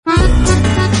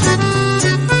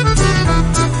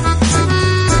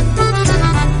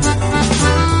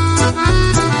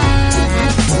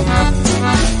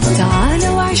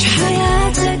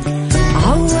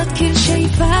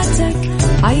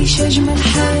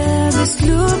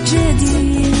بأسلوب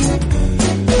جديد.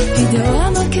 في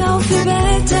دوامك أو في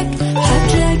بيتك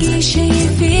حتلاقي شي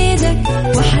يفيدك،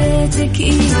 وحياتك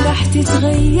إيه راح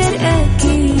تتغير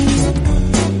أكيد.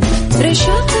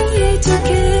 رشاق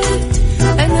ويتوكيت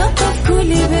أنا قف كل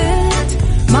بيت،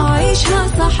 ما عيشها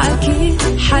صح أكيد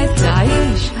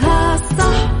حتعيشها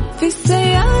صح. في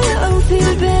السيارة أو في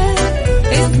البيت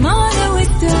اسمعنا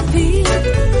والتوفيق،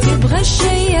 تبغى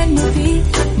الشيء المفيد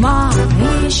ما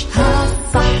عيشها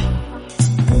صح.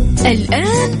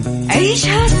 الآن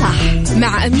عيشها صح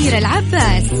مع أميرة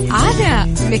العباس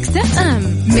على ميكس اف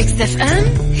ام. ميكس اف ام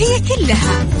هي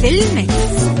كلها في الميكس.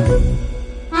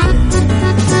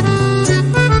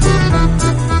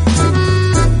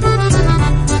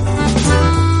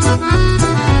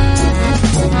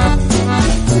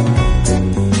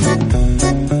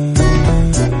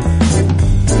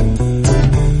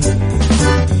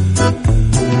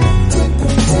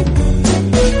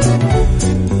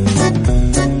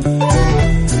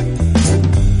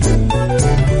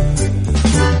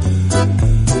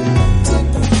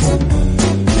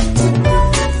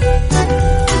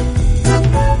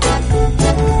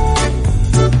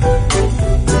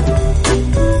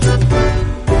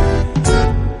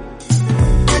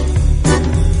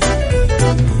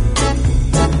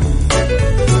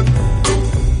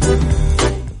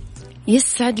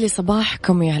 يسعد لي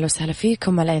صباحكم، يا أهلا وسهلا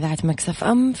فيكم على إذاعة ميكس اف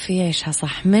ام في عيشها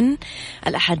صح، من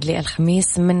الأحد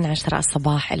للخميس من 10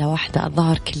 الصباح إلى 1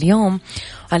 الظهر كل يوم،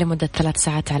 على مدة 3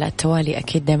 ساعات على التوالي.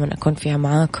 أكيد دايما أكون فيها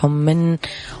معاكم من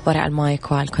وراء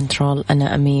المايك والكنترول.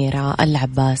 أنا أميرة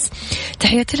العباس.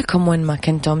 تحياتي لكم وين ما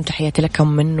كنتم، تحياتي لكم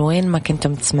من وين ما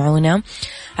كنتم تسمعونا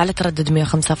على تردد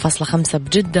 105.5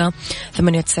 بجدة،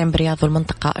 98 برياض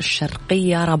والمنطقة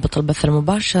الشرقية، رابط البث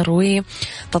المباشر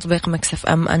وتطبيق ميكس اف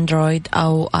ام اندرويد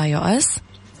أو اي او اس.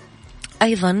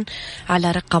 أيضا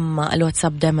على رقم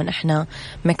الواتساب دائما إحنا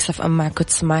ميكس اف ام معك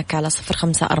وتسمعك على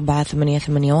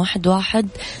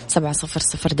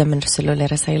 0548811700. دائما رسلوا لي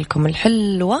رسائلكم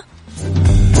الحلوة.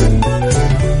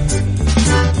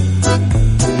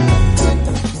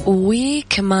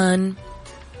 وكمان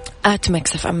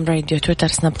 @ميكس اف ام راديو، تويتر،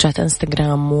 سناب شات،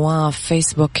 انستغرام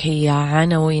وفيسبوك هي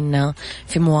عناويننا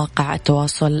في مواقع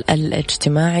التواصل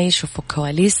الاجتماعي. شوفوا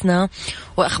كواليسنا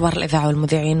وأخبار الإذاعة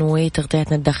والمذيعين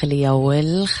وتغطياتنا الداخلية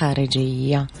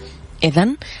والخارجية.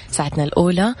 إذن ساعتنا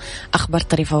الأولى أخبار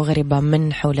طريفة وغريبة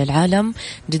من حول العالم،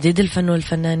 جديد الفن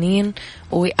والفنانين،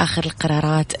 وآخر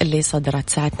القرارات اللي صدرت.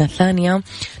 ساعتنا الثانية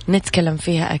نتكلم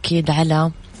فيها أكيد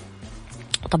على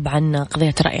طبعا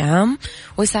قضية رأي عام،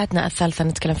 وساعتنا الثالثة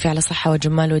نتكلم فيها على صحة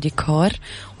وجمال وديكور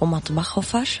ومطبخ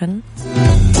وفاشن.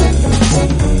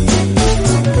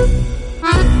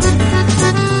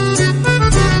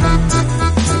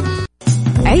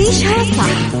 عيشها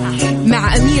صح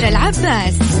مع أميرة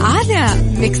العباس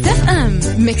على ميكس اف ام.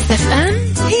 ميكس اف ام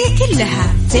هي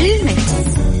كلها في الميكس.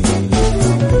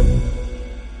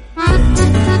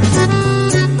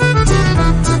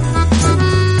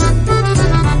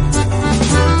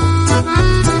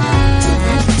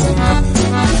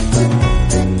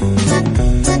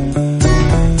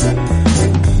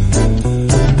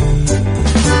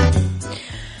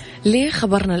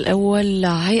 لخبرنا الأول،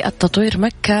 هيئة تطوير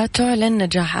مكة تعلن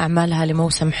نجاح أعمالها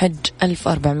لموسم حج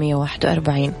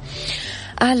 1441.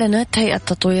 أعلنت هيئة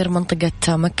تطوير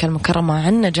منطقة مكة المكرمة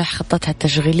عن نجاح خطتها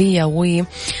التشغيلية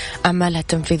وأعمالها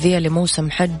التنفيذية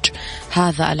لموسم حج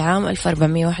هذا العام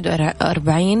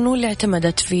 1441، واللي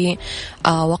اعتمدت في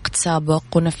وقت سابق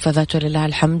ونفذته لله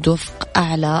الحمد وفق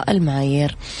أعلى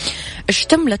المعايير.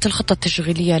 اشتملت الخطة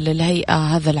التشغيلية للهيئة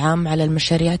هذا العام على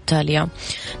المشاريع التالية.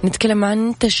 نتكلم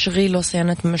عن تشغيل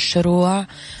وصيانة مشروع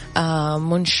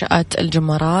منشأة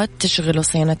الجمرات، تشغيل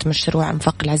وصيانة مشروع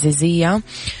أنفاق العزيزية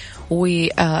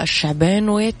والشعبين،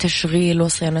 وتشغيل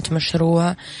وصيانة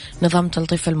مشروع نظام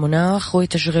تلطيف المناخ،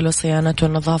 وتشغيل وصيانة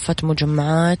ونظافة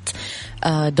مجمعات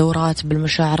دورات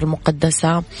بالمشاعر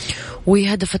المقدسة.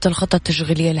 وهدفت الخطة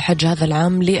التشغيلية لحج هذا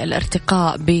العام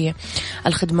للارتقاء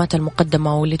بالخدمات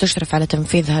المقدمة واللي تشرف على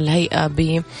تنفيذها الهيئة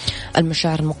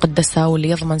بالمشاعر المقدسة، واللي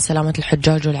يضمن سلامة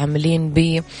الحجاج والعاملين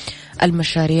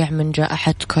بالمشاريع من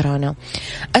جائحة كورونا.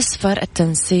 أسفر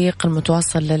التنسيق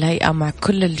المتواصل للهيئة مع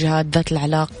كل الجهات ذات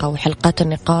العلاقة وحلقات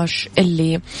النقاش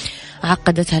اللي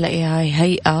عقدتها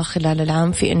الهيئة خلال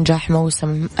العام في إنجاح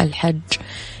موسم الحج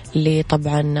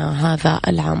لطبعا هذا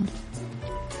العام.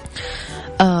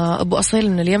 أبو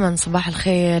أصيل من اليمن، صباح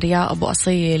الخير يا أبو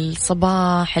أصيل،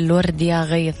 صباح الورد يا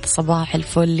غيث، صباح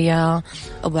الفل يا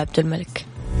أبو عبد الملك.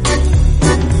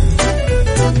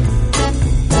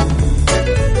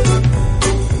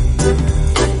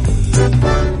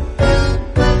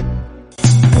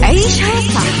 عيشها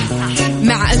صح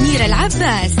مع أميرة العباس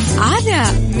العباس على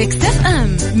ميكس اف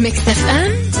ام. ميكس اف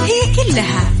ام هي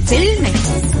كلها في الميكس.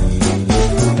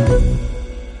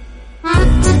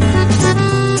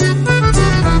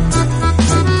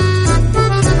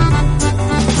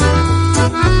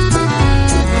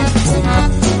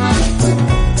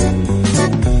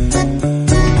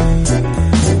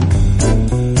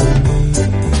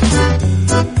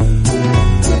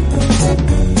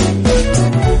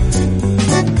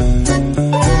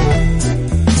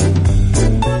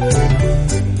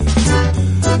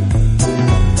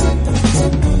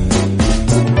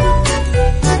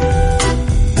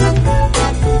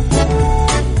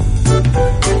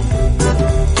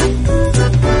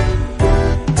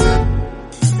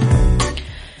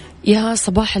 يا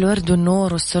صباح الورد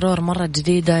والنور والسرور مرة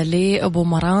جديدة لأبو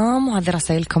مرام، وهذه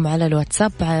رسائلكم على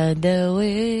الواتساب.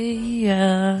 عدوية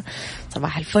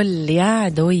صباح الفل يا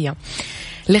عدوية.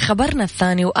 لخبرنا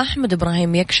الثاني، وأحمد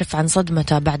إبراهيم يكشف عن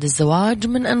صدمته بعد الزواج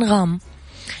من أنغام.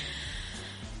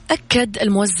 أكد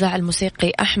الموزع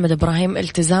الموسيقي أحمد إبراهيم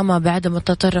التزامه بعدم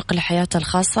التطرق لحياته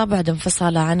الخاصة بعد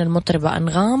انفصاله عن المطربة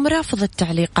أنغام، رافض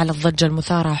التعليق على الضجة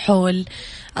المثارة حول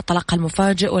طلاقها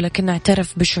المفاجئ، ولكن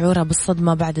اعترف بشعوره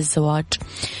بالصدمة بعد الزواج.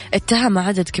 اتهم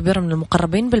عدد كبير من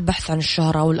المقربين بالبحث عن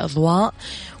الشهرة والأضواء،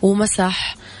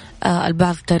 ومسح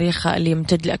البعض تاريخه اللي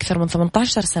يمتد لأكثر من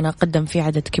 18 سنة قدم فيه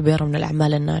عدد كبير من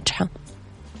الأعمال الناجحة.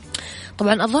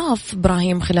 طبعا أضاف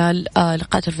إبراهيم خلال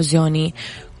لقاء تلفزيوني: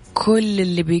 كل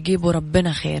اللي بيجيبه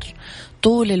ربنا خير،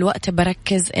 طول الوقت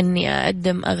بركز اني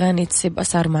اقدم اغاني تسيب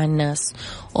اثر مع الناس،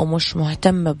 ومش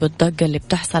مهتمة بالضجة اللي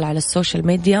بتحصل على السوشيال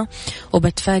ميديا،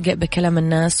 وبتفاجئ بكلام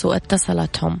الناس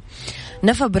واتصالاتهم.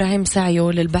 نفى ابراهيم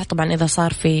سعيه للبعض، طبعا اذا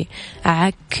صار في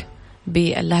عك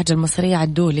باللهجة المصرية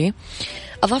عدولي.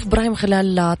 أضاف إبراهيم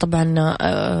خلال طبعا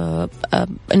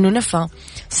أنه نفى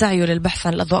سعيه للبحث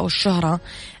عن الأضواء والشهرة.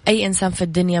 أي إنسان في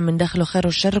الدنيا من داخله خير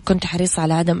وشر، كنت حريص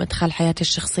على عدم إدخال حياتي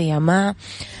الشخصية مع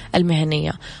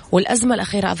المهنية، والأزمة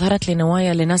الأخيرة أظهرت لي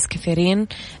نوايا لناس كثيرين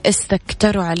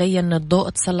استكتروا علي أن الضوء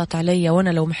تسلط علي، وأنا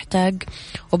لو محتاج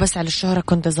وبسعى للشهرة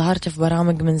كنت ظهرت في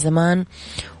برامج من زمان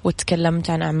وتكلمت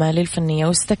عن أعمالي الفنية.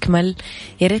 واستكمل: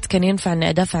 يا ريت كان ينفع أن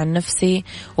أدافع عن نفسي،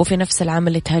 وفي نفس العام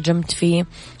اللي تهاجمت فيه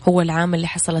هو العام اللي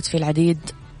حصلت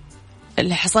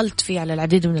فيه على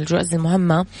العديد من الجوائز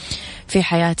المهمة في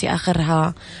حياتي،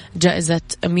 آخرها جائزة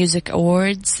ميوزك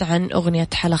أووردز عن أغنية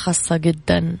حالة خاصة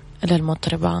جدا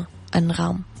للمطربة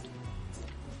أنغام.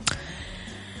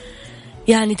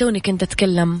 يعني توني كنت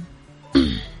أتكلم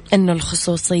إنه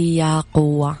الخصوصية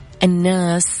قوة،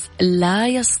 الناس لا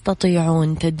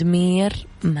يستطيعون تدمير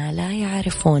ما لا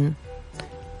يعرفون.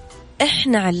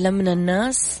 إحنا علمنا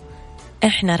الناس،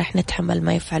 إحنا رح نتحمل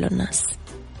ما يفعله الناس.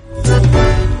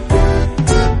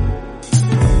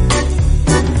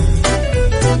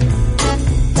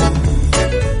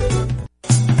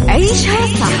 عيشها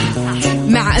صح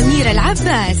مع أميرة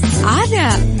العباس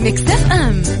على ميكس اف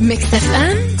ام. ميكس اف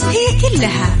ام هي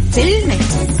كلها في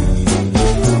الميكس.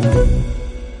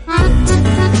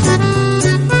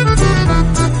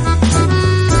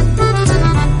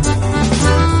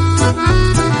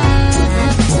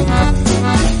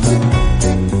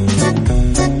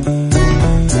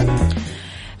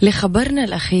 لخبرنا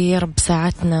الأخير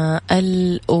بساعتنا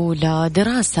الأولى،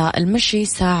 دراسة: المشي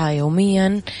ساعة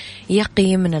يوميا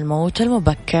يقي من الموت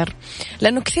المبكر.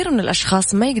 لأنه كثير من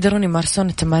الأشخاص ما يقدرون يمارسون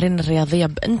التمارين الرياضية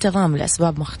بانتظام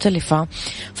لأسباب مختلفة،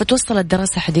 فتوصلت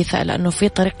دراسة حديثة إلى أنه في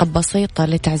طريقة بسيطة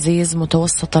لتعزيز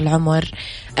متوسط العمر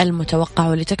المتوقع،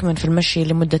 واللي تكمن في المشي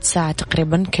لمدة ساعة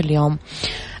تقريبا كل يوم.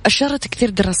 أشارت كثير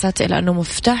دراسات إلى أنه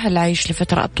مفتاح العيش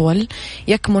لفترة أطول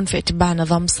يكمن في اتباع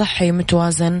نظام صحي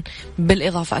متوازن،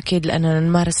 بالإضافة أكيد لأننا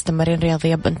نمارس تمارين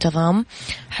رياضية بانتظام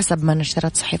حسب ما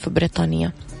نشرت صحيفة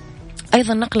بريطانية.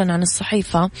 أيضا نقلا عن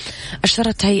الصحيفة،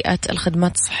 أشارت هيئة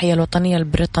الخدمات الصحية الوطنية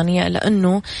البريطانية إلى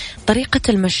أنه طريقة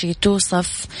المشي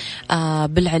توصف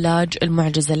بالعلاج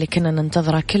المعجزة اللي كنا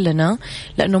ننتظره كلنا،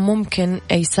 لأنه ممكن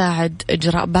يساعد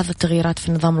إجراء بعض التغييرات في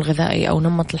النظام الغذائي أو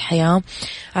نمط الحياة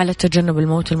على تجنب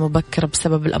الموت المبكر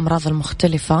بسبب الأمراض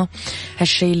المختلفة.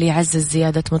 هالشيء اللي يعزز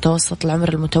زيادة متوسط العمر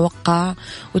المتوقع،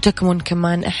 وتكمن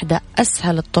كمان إحدى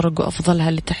أسهل الطرق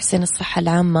وأفضلها لتحسين الصحة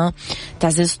العامة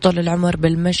تعزيز طول العمر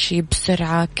بالمشي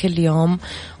بسرعة كل يوم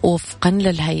وفقا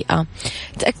للهيئة.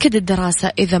 تأكد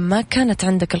الدراسة إذا ما كانت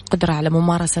عندك القدرة على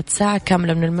ممارسة ساعة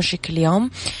كاملة من المشي كل يوم،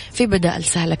 في بدائل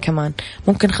سهلة كمان،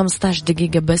 ممكن 15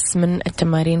 دقيقة بس من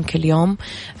التمارين كل يوم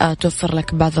توفر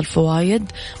لك بعض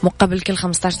الفوائد، مقابل كل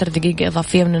 15 دقيقة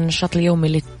إضافية من النشاط اليومي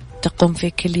اللي تقوم فيه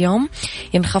كل يوم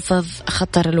ينخفض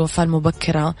خطر الوفاة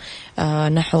المبكرة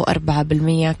نحو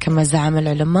 4% كما زعم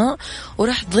العلماء،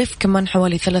 وراح تضيف كمان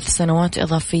حوالي 3 سنوات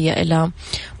إضافية إلى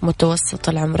متوسط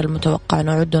العمر المتوقع.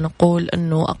 نعد ونقول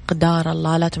أنه أقدار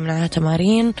الله لا تمنعها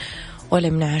تمارين ولا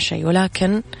يمنعها شيء،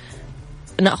 ولكن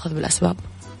نأخذ بالأسباب.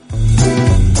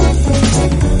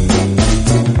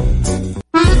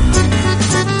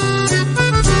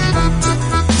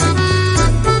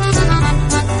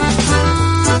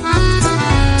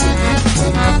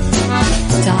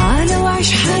 تعال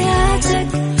وعيش حياتك،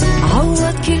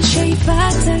 عوض كل شي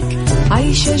فاتك،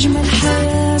 عيش أجمل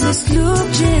حياة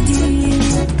بأسلوب جديد.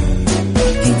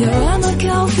 في دوامك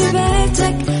أو في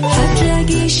بيتك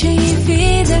حتلاقي شي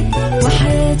يفيدك،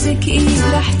 وحياتك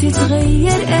إيه راح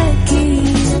تتغير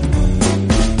أكيد.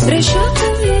 رشاق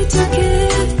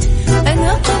ويتوكيت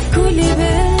أنا قف كل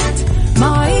بيت،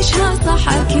 ما عيشها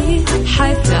صح أكيد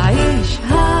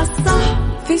حتعيشها صح.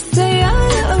 في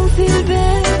السيارة أو في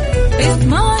البيت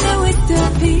اسمعنا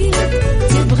والتوفيق،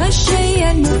 تبغى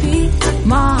الشيء المفيد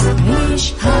ما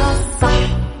عيشها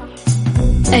صح.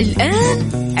 الآن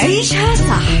عيشها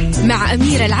صح مع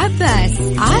أميرة العباس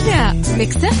على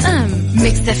مكسف أم.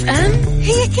 مكسف أم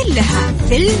هي كلها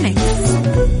في المكس.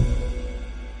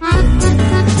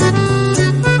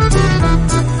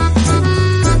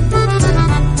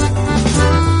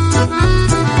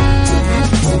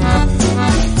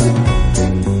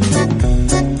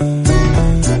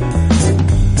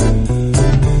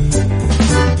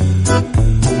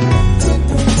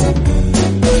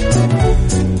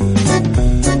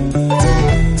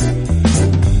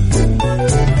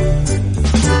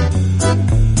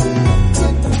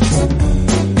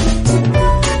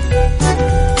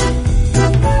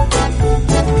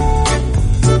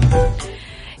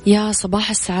 يا صباح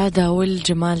السعادة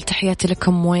والجمال، تحياتي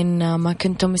لكم وين ما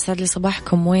كنتم، يسعد لي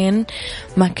صباحكم وين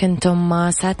ما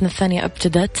كنتم. ساعتنا الثانية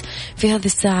ابتدت. في هذه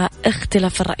الساعة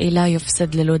اختلاف الرأي لا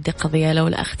يفسد للود قضية،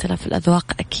 لولا اختلاف الأذواق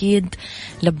أكيد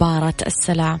لبارة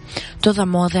السلع. توضع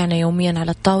مواضيعنا يوميا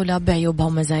على الطاولة بعيوبها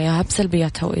ومزاياها،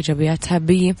 بسلبياتها وإيجابياتها،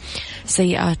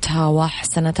 بسيئاتها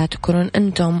وحسناتها. تكونون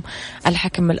أنتم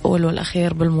الحكم الأول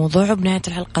والأخير بالموضوع، وبنهاية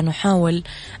الحلقة نحاول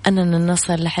أننا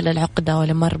نصل لحل العقدة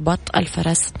ولمربط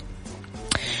الفرس.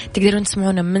 تقدرون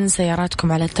تسمعونا من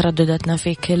سياراتكم على تردداتنا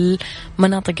في كل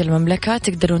مناطق المملكة.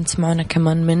 تقدرون تسمعونا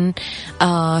كمان من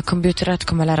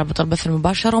كمبيوتراتكم على رابط البث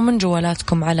المباشر، ومن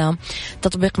جوالاتكم على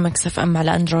تطبيق مكسف أم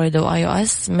على أندرويد أو آي أو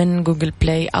إس من جوجل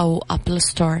بلاي أو أبل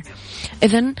ستور.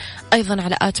 إذن أيضا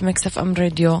على مكسف أم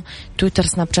راديو، تويتر،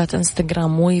 سناب شات،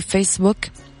 إنستغرام وفيسبوك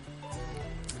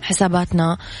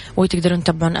حساباتنا، وتقدرون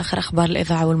تتابعون آخر أخبار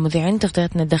الإذاعة والمذيعين،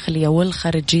 تغطياتنا الداخلية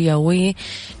والخارجية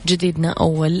وجديدنا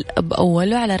أول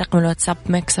بأول. وعلى رقم الواتساب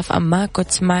مكسف أم ماكو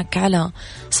تسمعك على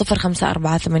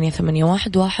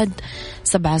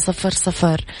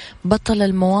 0548811700. بطل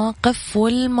المواقف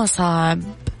والمصاعب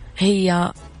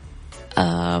هي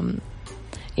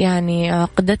يعني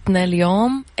عقدتنا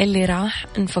اليوم اللي راح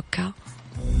نفكها.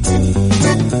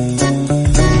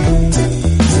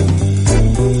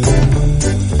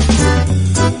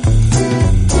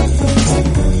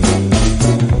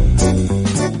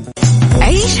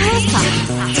 عيشها صح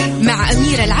مع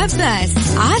أميرة العباس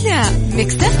على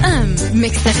مكسف أم.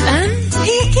 مكسف أم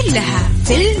هي كلها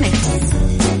في المكس.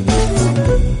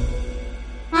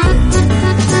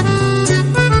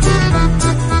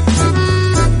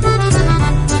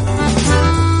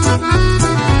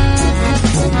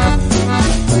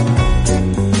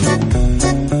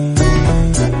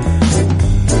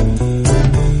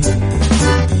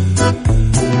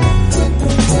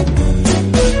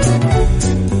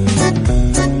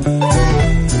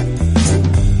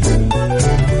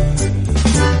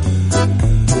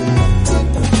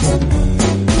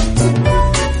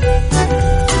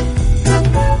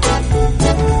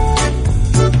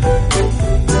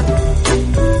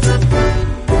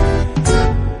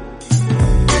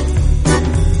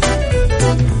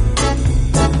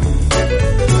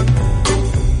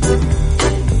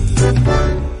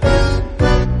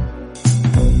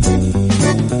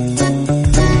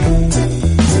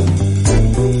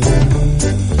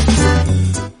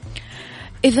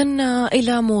 إذن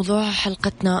إلى موضوع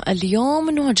حلقتنا اليوم.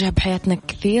 نواجه بحياتنا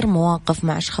كثير مواقف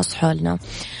مع أشخاص حولنا،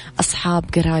 أصحاب،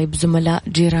 قرايب، زملاء،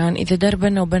 جيران. إذا دار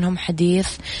بيننا وبينهم حديث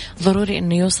ضروري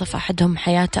أنه يوصف أحدهم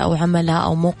حياته أو عمله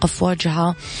أو موقف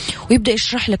واجهه، ويبدأ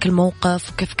يشرح لك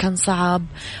الموقف وكيف كان صعب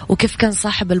وكيف كان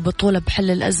صاحب البطولة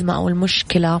بحل الأزمة أو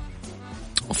المشكلة.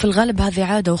 وفي الغالب هذه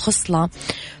عادة وخصلة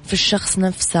في الشخص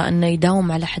نفسه أنه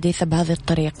يداوم على حديثه بهذه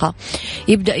الطريقة.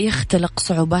 يبدأ يختلق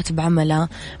صعوبات بعمله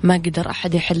ما قدر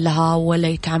أحد يحلها ولا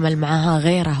يتعامل معها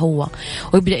غيره هو،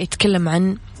 ويبدأ يتكلم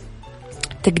عن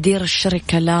تقدير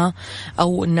الشركة لا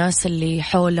أو الناس اللي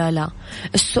حوله لا.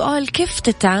 السؤال كيف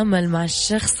تتعامل مع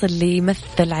الشخص اللي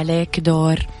يمثل عليك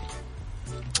دور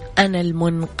أنا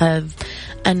المنقذ،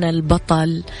 أنا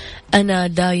البطل، أنا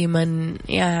دايما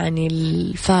يعني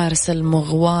الفارس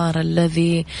المغوار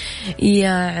الذي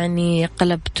يعني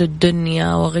قلبت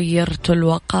الدنيا وغيرت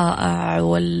الوقائع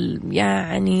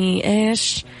يعني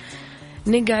إيش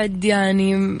نقعد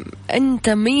يعني أنت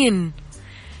مين؟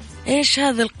 إيش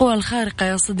هذه القوة الخارقة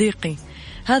يا صديقي؟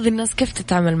 هذه الناس كيف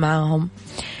تتعامل معاهم؟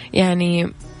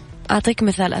 يعني أعطيك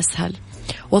مثال أسهل،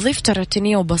 وظيفته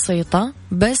روتينية وبسيطة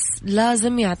بس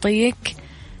لازم يعطيك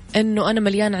أنه أنا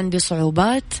مليان عندي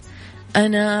صعوبات،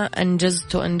 أنا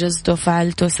أنجزت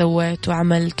وفعلت وسويت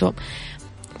وعملت.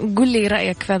 قل لي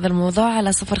رأيك في هذا الموضوع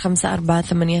على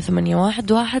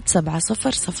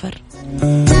 0548811700.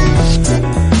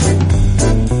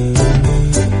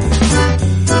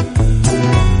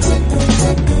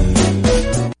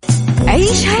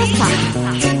 عيشها صح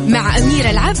مع أميرة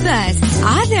العباس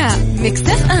على ميكس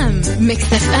اف ام.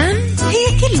 ميكس اف ام هي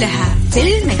كلها في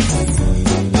الميكس.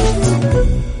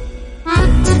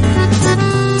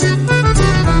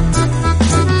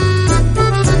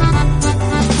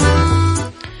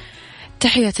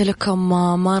 تحياتي لكم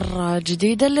مرة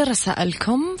جديدة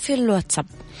لرسائلكم في الواتساب.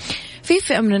 في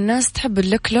فئة من الناس تحب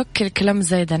اللوك الكلام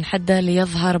زايد عن حده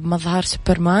ليظهر بمظهر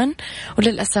سوبرمان،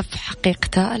 وللأسف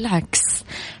حقيقته العكس،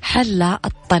 حلا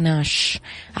الطناش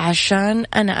عشان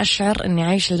أنا أشعر أني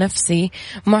عايش لنفسي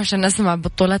مو عشان أسمع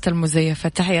بالطولات المزيفة.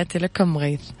 تحياتي لكم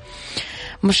غيث.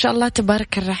 ما شاء الله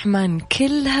تبارك الرحمن،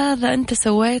 كل هذا أنت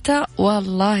سويته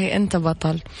والله أنت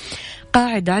بطل.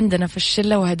 قاعدة عندنا في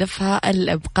الشلة وهدفها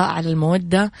الإبقاء على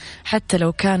المودة حتى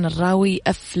لو كان الراوي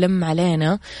أفلم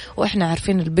علينا وإحنا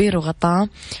عارفين البير وغطاه.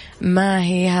 ما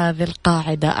هي هذه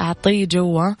القاعدة؟ أعطيه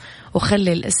جوة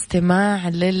وخلي الاستماع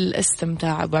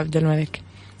للاستمتاع. أبو عبد الملك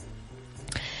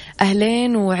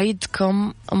أهلين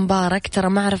وعيدكم مبارك. ترى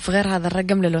ما أعرف غير هذا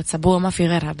الرقم للواتساب، هو ما في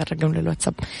غير هذا الرقم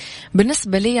للواتساب.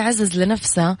 بالنسبة لي يعزز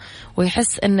لنفسه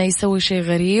ويحس أنه يسوي شيء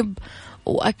غريب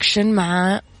وأكشن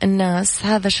مع الناس،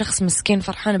 هذا شخص مسكين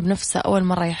فرحان بنفسه، أول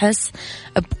مرة يحس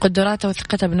بقدراته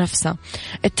وثقته بنفسه.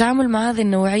 التعامل مع هذه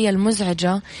النوعية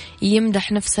المزعجة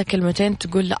يمدح نفسه كلمتين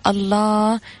تقول له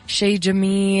الله شيء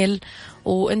جميل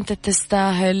وأنت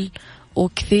تستاهل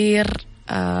وكثير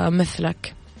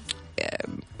مثلك.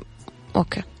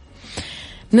 أوكي،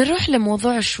 نروح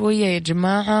لموضوع شوية يا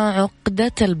جماعة،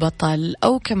 عقدة البطل،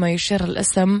 أو كما يشير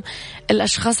الاسم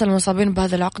الأشخاص المصابين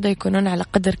بهذه العقدة يكونون على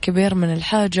قدر كبير من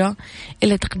الحاجة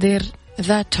إلى تقدير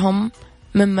ذاتهم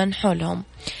ممن حولهم.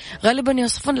 غالبا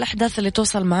يوصفون الأحداث اللي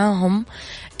توصل معاهم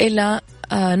إلى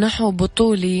نحو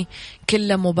بطولي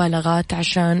كله مبالغات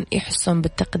عشان يحسون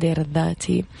بالتقدير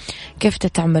الذاتي. كيف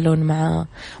تتعاملون مع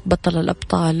بطل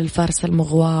الأبطال، الفارس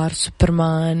المغوار،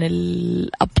 سوبرمان،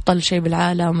 الأبطل شيء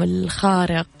بالعالم،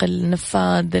 الخارق،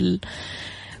 النفاذ؟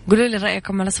 قولوا لي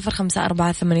رأيكم على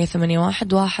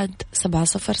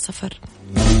 0548811700.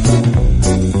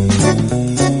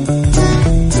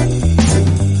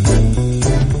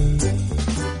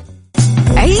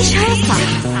 عيشها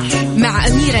صح مع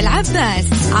أميرة العباس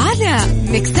على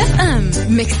ميكس اف ام.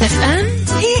 ميكس اف ام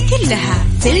هي كلها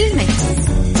في الميكس.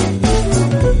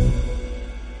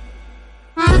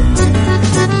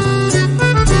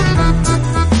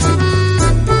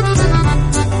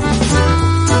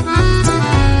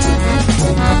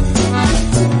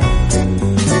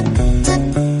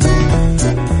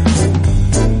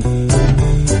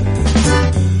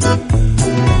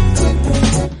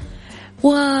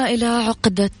 وإلى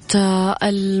عقدة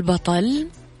البطل،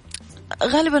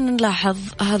 غالبا نلاحظ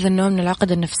هذا النوع من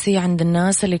العقدة النفسية عند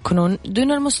الناس اللي يكونون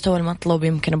دون المستوى المطلوب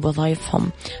يمكن بوظائفهم،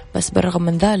 بس بالرغم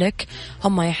من ذلك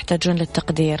هم يحتاجون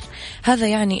للتقدير. هذا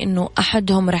يعني أنه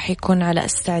أحدهم راح يكون على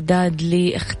استعداد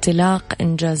لاختلاق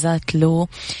إنجازات له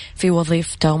في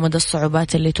وظيفته ومدى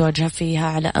الصعوبات اللي تواجه فيها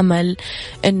على أمل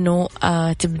أنه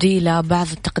تبديله بعض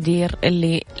التقدير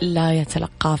اللي لا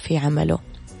يتلقاه في عمله،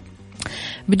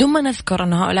 بدون ما نذكر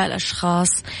أن هؤلاء الأشخاص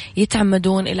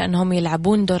يتعمدون إلى أنهم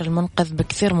يلعبون دور المنقذ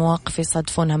بكثير مواقف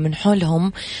يصادفونها من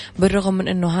حولهم، بالرغم من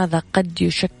أنه هذا قد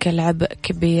يشكل عبء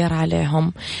كبير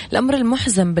عليهم. الأمر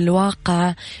المحزن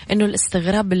بالواقع أنه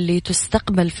الاستغراب اللي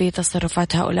تستقبل فيه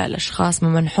تصرفات هؤلاء الأشخاص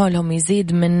من حولهم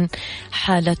يزيد من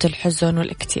حالة الحزن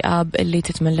والاكتئاب اللي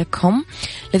تتملكهم.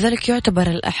 لذلك يعتبر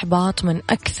الإحباط من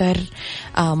أكثر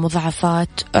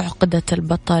مضاعفات عقدة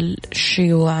البطل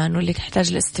شيوعا، واللي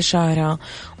تحتاج لاستشارة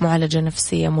معالجة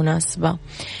نفسية مناسبة.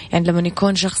 يعني لما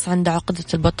يكون شخص عنده عقدة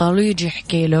البطل ويجي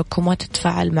يحكي لك وما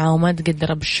تتفاعل معه وما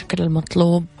تقدره بالشكل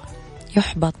المطلوب،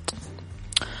 يحبط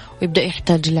ويبدأ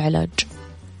يحتاج العلاج.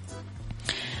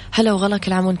 هلا وغلا،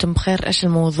 كل عام وانتم بخير. ايش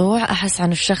الموضوع؟ احس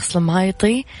عن الشخص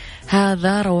المهايطي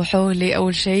هذا، روحوا لي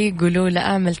اول شيء قولوا له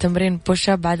اعمل تمرين بوش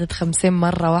اب عدد 50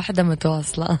 مرة واحدة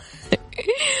متواصلة.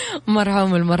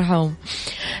 مرحوم المرحوم.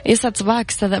 يسعد صباحك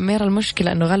استاذ أميرة.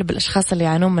 المشكلة انه غالب الاشخاص اللي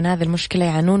يعانون من هذه المشكلة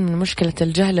يعانون من مشكلة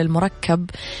الجهل المركب.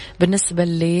 بالنسبة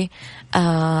لي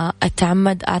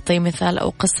اتعمد اعطي مثال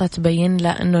او قصة تبين له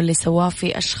انه اللي سواه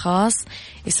في اشخاص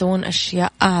يسوون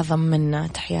اشياء اعظم منا.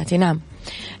 تحياتي. نعم،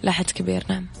 لا حد كبير.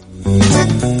 نعم.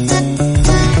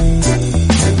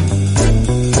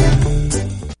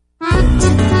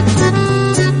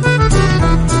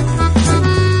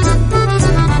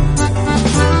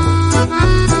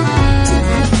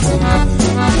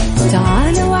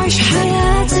 تعال وعيش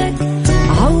حياتك،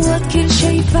 عوض كل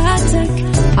شي فاتك،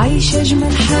 عيش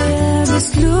أجمل حياة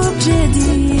بأسلوب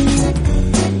جديد.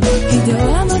 في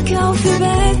دوامك أو في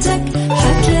بيتك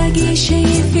حتلاقي شي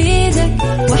يفيدك،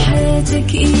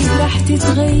 وحياتك إيه راح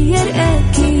تتغير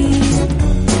أكيد.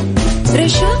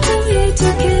 رشاق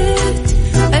ويتوكيت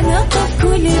أنا قف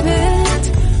كل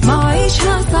بيت، ما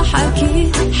عيشها صح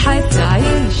أكيد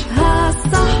حتعيشها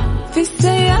صح. في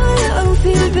السيارة أو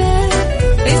في البيت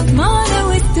اسمعنا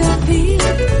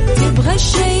والتوفيق، تبغى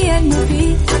الشي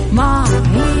المفيد ما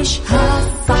عيشها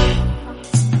صح.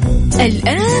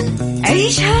 الآن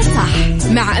عيشها صح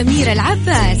مع أميرة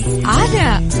العباس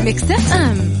على ميكس اف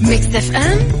ام. ميكس اف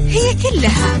ام هي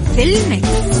كلها في الميكس.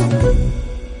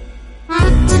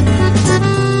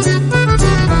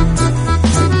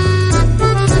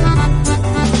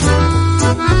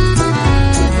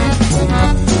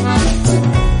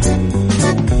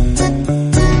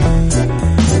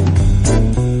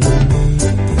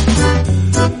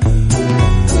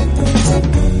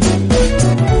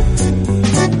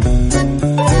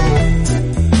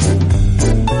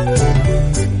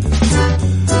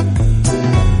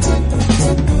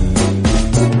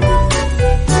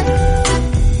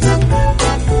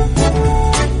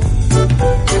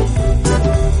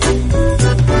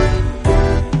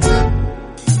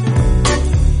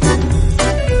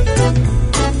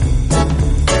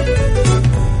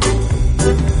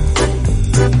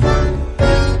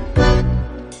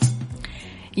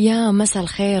 يا مساء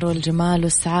الخير والجمال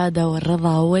والسعادة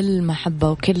والرضا والمحبة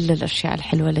وكل الأشياء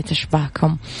الحلوة اللي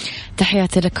تشبهكم.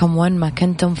 تحياتي لكم وين ما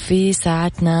كنتم في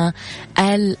ساعتنا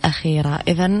الأخيرة.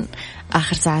 إذن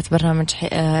آخر ساعات برنامج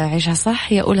عيشها صح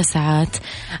هي أولى ساعات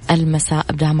المساء.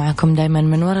 أبدأ معكم دايما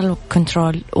من وراء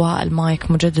الكنترول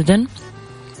والمايك مجددا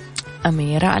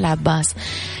أميرة العباس.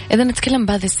 إذا نتكلم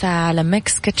بهذه الساعة على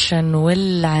ميكس كيتشن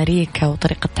والعريكة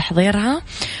وطريقة تحضيرها،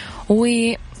 و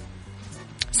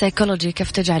سيكولوجي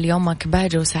كيف تجعل يومك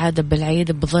بهجة وسعادة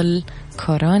بالعيد بظل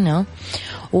كورونا،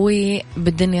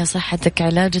 وبالدنيا صحتك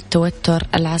علاج التوتر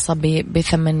العصبي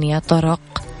ب8 طرق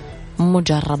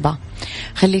مجربة.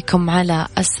 خليكم على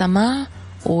السماع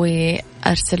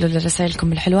وأرسلوا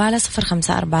لرسائلكم الحلوة على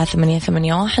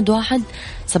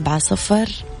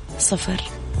 0548811700.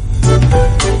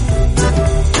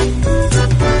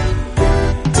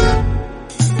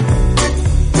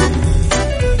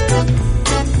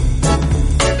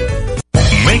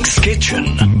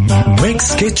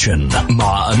 ميكس كيتشن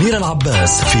مع أميرة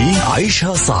العباس في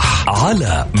عيشها صح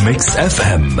على ميكس اف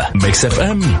ام. ميكس اف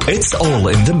ام it's all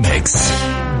in the mix.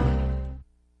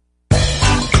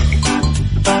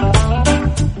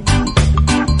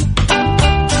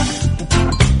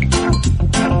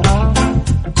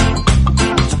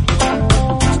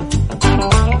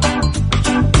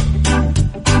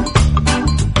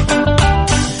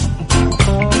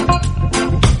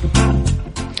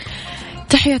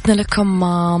 تحياتنا لكم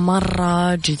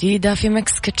مرة جديدة في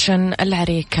ميكس كيتشن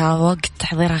العريكة. وقت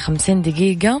تحضيرها 50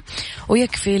 دقيقة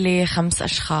ويكفي ل5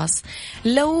 أشخاص.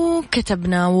 لو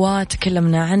كتبنا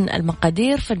وتكلمنا عن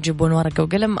المقادير فتجيبون ورقة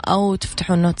وقلم أو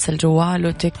تفتحون نوتس الجوال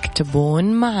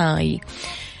وتكتبون معاي.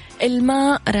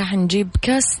 الماء راح نجيب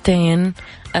 2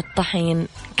 الطحين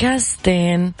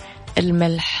 2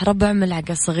 الملح ربع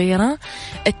ملعقة صغيرة،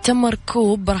 التمر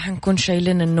كوب راح نكون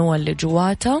شايلين النوى اللي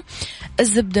جواته،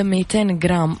 الزبدة 200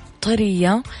 جرام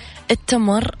طرية،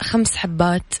 التمر 5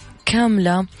 حبات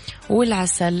كاملة،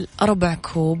 والعسل ربع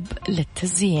كوب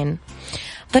للتزيين.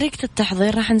 طريقة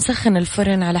التحضير راح نسخن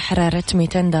الفرن على حرارة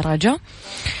 200 درجة،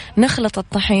 نخلط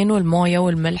الطحين والموية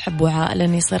والملح بوعاء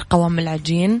لين يصير قوام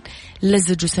العجين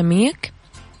لزج وسميك.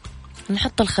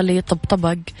 نحط الخليط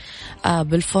بطبق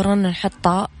بالفرن،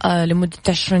 نحطه لمدة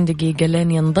 20 دقيقة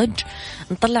لين ينضج.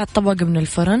 نطلع الطبق من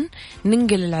الفرن،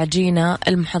 ننقل العجينة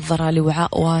المحضرة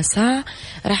لوعاء واسع،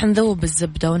 راح نذوب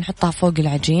الزبدة ونحطها فوق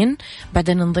العجين،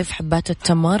 بعدين نضيف حبات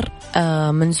التمر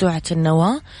منزوعة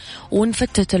النواة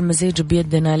ونفتت المزيج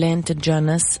بيدنا لين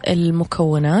تتجانس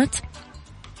المكونات.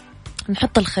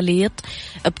 نحط الخليط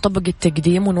بطبق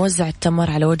التقديم ونوزع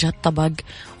التمر على وجه الطبق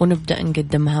ونبدأ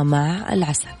نقدمها مع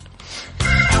العسل.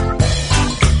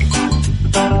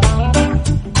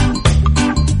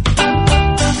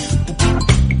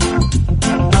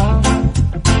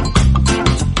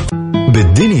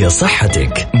 بالدنيا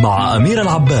صحتك مع أميرة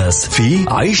العباس في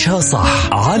عيشها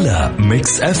صح على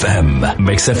ميكس اف ام.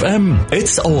 ميكس اف ام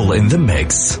it's all in the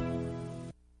mix.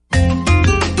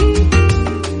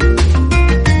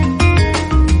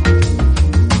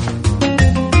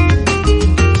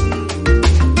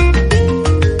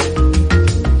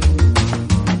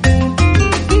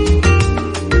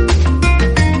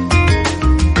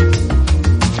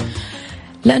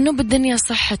 لأنه بالدنيا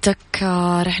صحتك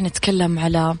رح نتكلم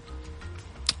على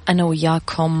أنا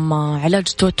وياكم علاج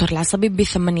التوتر العصبي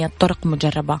ب8 طرق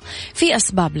مجربة. في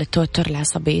أسباب للتوتر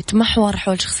العصبي يتمحور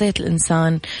حول شخصية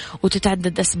الإنسان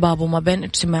وتتعدد أسبابه ما بين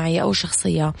اجتماعية أو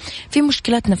شخصية. في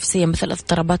مشكلات نفسية مثل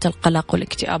اضطرابات القلق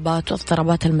والاكتئابات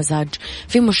واضطرابات المزاج.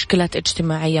 في مشكلات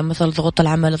اجتماعية مثل ضغوط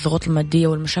العمل، الضغوط المادية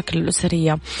والمشاكل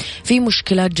الأسرية. في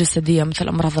مشكلات جسدية مثل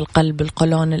أمراض القلب،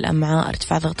 القولون، الأمعاء،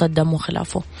 ارتفاع ضغط الدم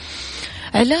وخلافه.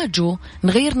 علاجه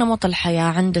نغير نمط الحياة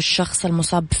عند الشخص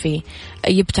المصاب فيه،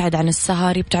 يبتعد عن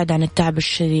السهر، يبتعد عن التعب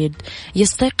الشديد،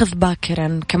 يستيقظ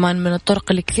باكرا. كمان من الطرق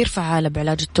اللي كثير فعالة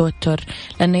بعلاج التوتر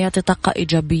لأنه يعطي طاقة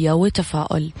إيجابية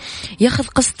وتفاؤل. ياخذ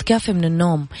قسط كافي من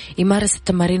النوم، يمارس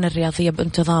التمارين الرياضية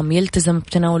بانتظام، يلتزم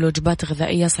بتناول وجبات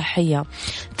غذائية صحية،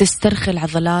 تسترخي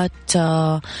العضلات.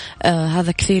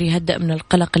 هذا كثير يهدئ من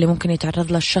القلق اللي ممكن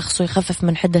يتعرض له الشخص ويخفف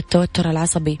من حدة التوتر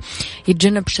العصبي.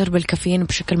 يتجنب شرب الكافيين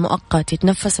بشكل مؤقت،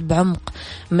 يتنفس بعمق.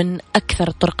 من أكثر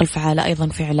الطرق الفعالة أيضا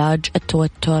في علاج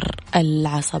التوتر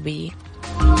العصبي.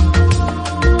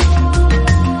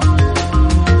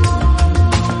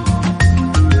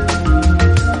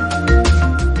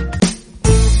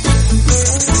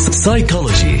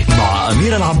 سايكولوجي مع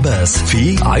أميرة العباس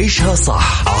في عيشها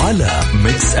صح على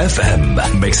ميكس اف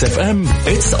ام. ميكس اف ام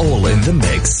it's all in the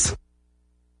mix.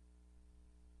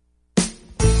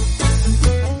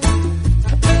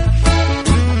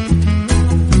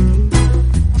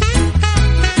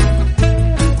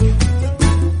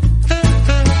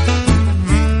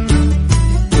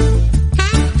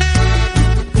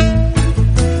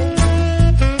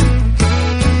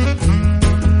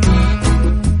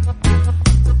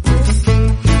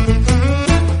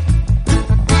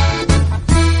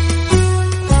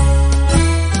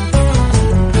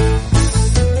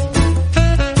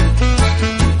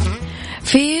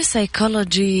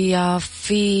 سايكولوجي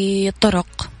في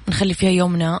طرق نخلي فيها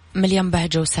يومنا مليان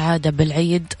بهجة وسعادة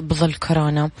بالعيد بظل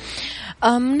كورونا.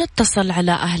 نتصل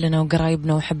على أهلنا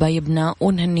وقرايبنا وحبايبنا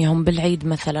ونهنيهم بالعيد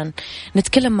مثلا.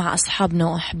 نتكلم مع أصحابنا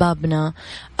وأحبابنا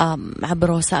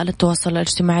عبر وسائل التواصل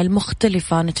الاجتماعي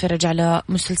المختلفة. نتفرج على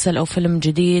مسلسل أو فيلم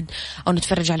جديد أو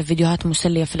نتفرج على فيديوهات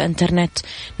مسلية في الإنترنت.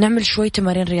 نعمل شوي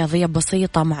تمارين رياضية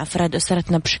بسيطة مع أفراد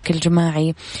أسرتنا بشكل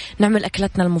جماعي. نعمل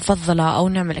أكلاتنا المفضلة أو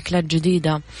نعمل أكلات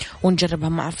جديدة ونجربها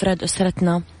مع أفراد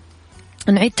أسرتنا.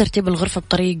 نعيد ترتيب الغرفة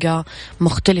بطريقة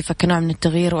مختلفة كنوع من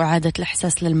التغيير وإعادة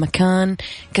الإحساس للمكان،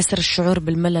 كسر الشعور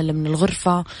بالملل من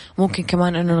الغرفة. ممكن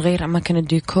كمان أنه نغير أماكن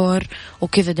الديكور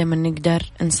وكذا دايما نقدر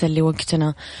نسلي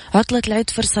وقتنا. عطلة العيد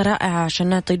فرصة رائعة عشان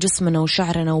نعطي جسمنا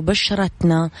وشعرنا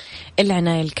وبشرتنا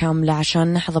العناية الكاملة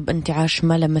عشان نحظى بانتعاش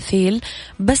ما لا مثيل.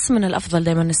 بس من الأفضل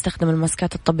دايما نستخدم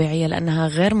الماسكات الطبيعية لأنها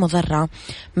غير مضرة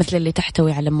مثل اللي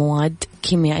تحتوي على مواد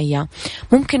كيميائية.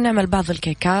 ممكن نعمل بعض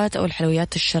الكيكات أو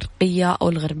الحلويات الشرقية أو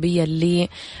الغربية اللي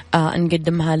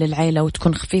نقدمها للعيلة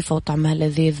وتكون خفيفة وطعمها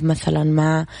لذيذ مثلا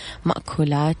مع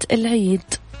مأكولات العيد.